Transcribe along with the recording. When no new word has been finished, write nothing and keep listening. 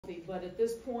healthy. But at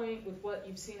this point, with what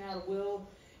you've seen out of Will,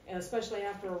 and especially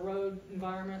after a road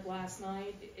environment last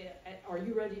night, are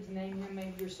you ready to name him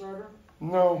maybe your starter?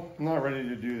 No, I'm not ready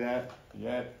to do that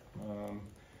yet.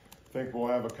 I think we'll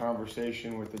have a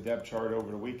conversation with the depth chart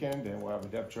over the weekend, and we'll have a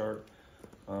depth chart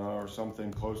or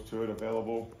something close to it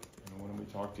available when we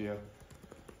talk to you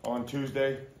on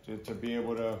Tuesday to be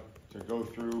able to go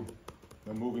through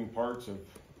the moving parts of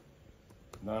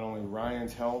not only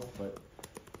Ryan's health, but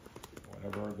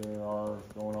whatever there are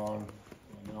going on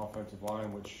the offensive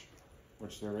line,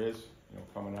 which there is,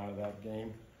 coming out of that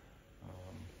game,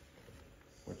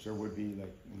 which there would be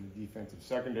like in the defensive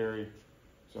secondary.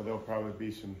 So there'll probably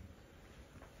be some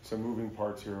moving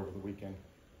parts here over the weekend.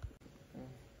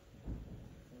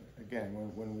 Again,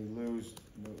 when we lose,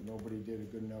 nobody did a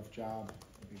good enough job.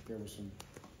 I think there was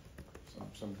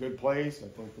some good plays. I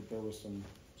think that there was some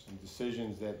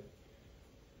decisions that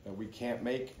we can't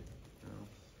make,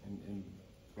 and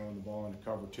throwing the ball into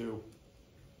cover two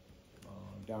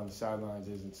down the sidelines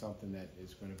isn't something that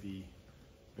is going to be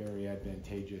very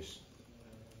advantageous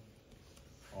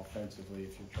offensively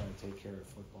if you're trying to take care of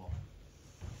football.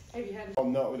 Have you had? Oh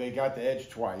no, they got the edge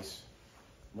twice,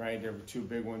 right? There were two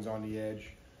big ones on the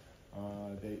edge.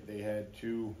 They had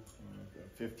two, a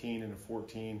 15 and a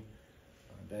 14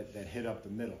 that hit up the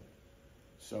middle.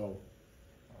 So,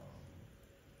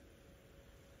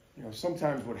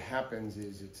 sometimes what happens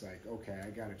is it's like, okay, I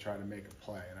got to try to make a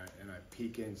play, and I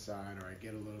peek inside, or I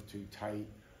get a little too tight,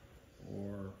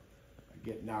 or I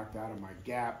get knocked out of my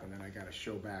gap, and then I got to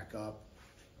show back up.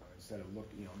 Instead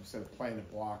of playing the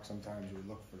block, sometimes you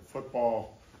look for the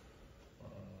football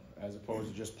as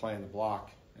opposed to just playing the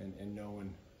block and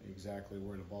knowing exactly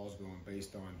where the ball's going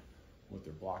based on what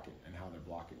they're blocking and how they're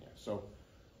blocking you. So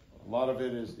a lot of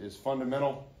it is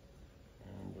fundamental,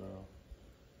 and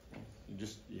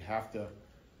you have to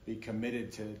be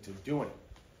committed to doing it.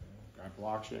 Guy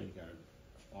blocks you, you got to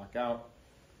block out,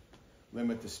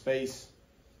 limit the space,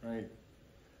 right?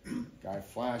 Guy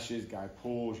flashes, guy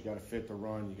pulls, you got to fit the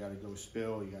run, you got to go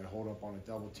spill, you got to hold up on a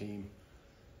double team.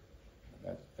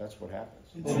 That's what happens.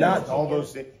 It's not all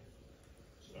those things.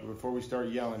 Before we start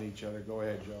yelling at each other, go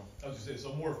ahead, Joe. I was going to say,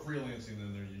 so more freelancing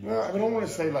than there you. No, I don't want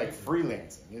to say like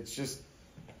freelancing. It's just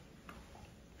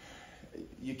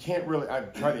you can't really. I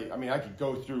could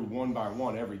go through one by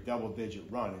one every double-digit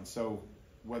run, and so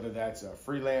whether that's a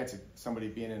freelance, somebody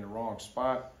being in the wrong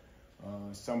spot,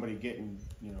 somebody getting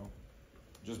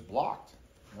just blocked,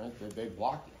 right? They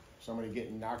blocked you. Somebody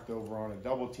getting knocked over on a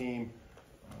double team,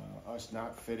 us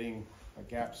not fitting a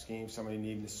gap scheme, somebody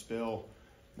needing to spill,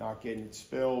 not getting it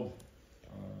spilled,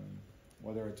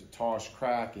 whether it's a toss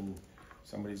crack and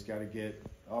somebody's got to get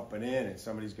up and in and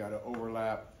somebody's got to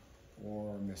overlap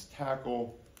or miss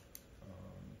tackle.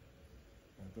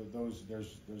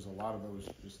 There's a lot of those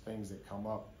just things that come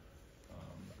up.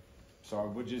 So I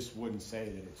wouldn't say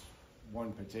that it's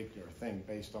one particular thing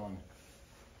based on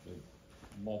the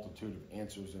multitude of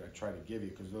answers that I try to give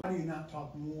you. How do you not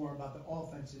talk more about the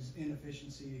offense's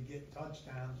inefficiency to get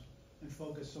touchdowns and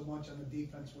focus so much on the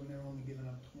defense when they're only giving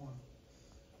up 20?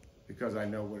 Because I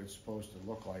know what it's supposed to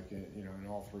look like in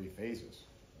all three phases.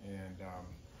 And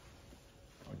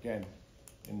again,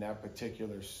 in that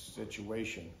particular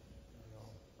situation,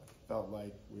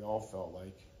 we all felt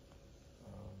like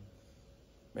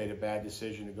made a bad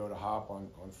decision to go to hop on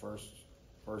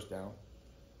first down.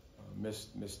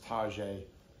 Missed Tajay,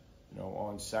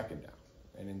 on second down,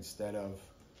 and instead of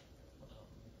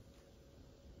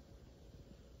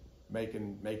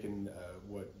making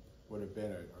what would have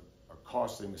been a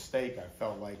costly mistake, I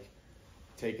felt like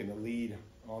taking the lead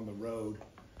on the road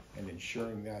and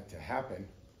ensuring that to happen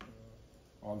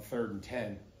on 3rd and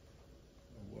 10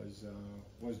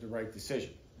 was the right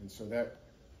decision. And so that,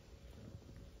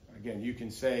 again, you can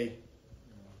say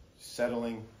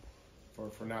settling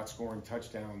for not scoring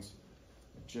touchdowns,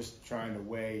 just trying to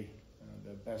weigh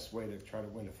the best way to try to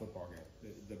win a football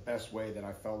game. The best way that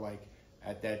I felt like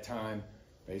at that time,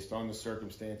 based on the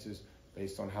circumstances,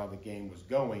 based on how the game was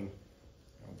going.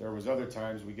 There was other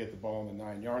times we get the ball on the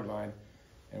 9-yard line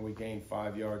and we gain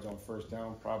 5 yards on first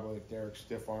down. Probably if Derek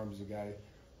Stiffarm is the guy,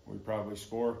 we probably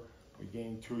score. We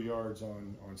gained 2 yards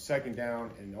on second down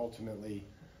and ultimately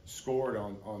scored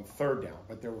on 3rd down.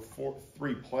 But there were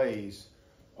 3 plays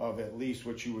of at least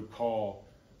what you would call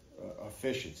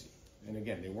efficiency. And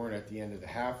again, they weren't at the end of the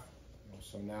half.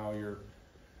 So now you're,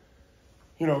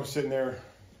 sitting there,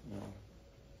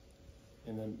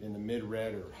 in the mid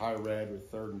red or high red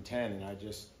with 3rd and 10, and I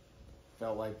just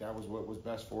felt like that was what was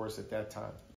best for us at that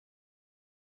time.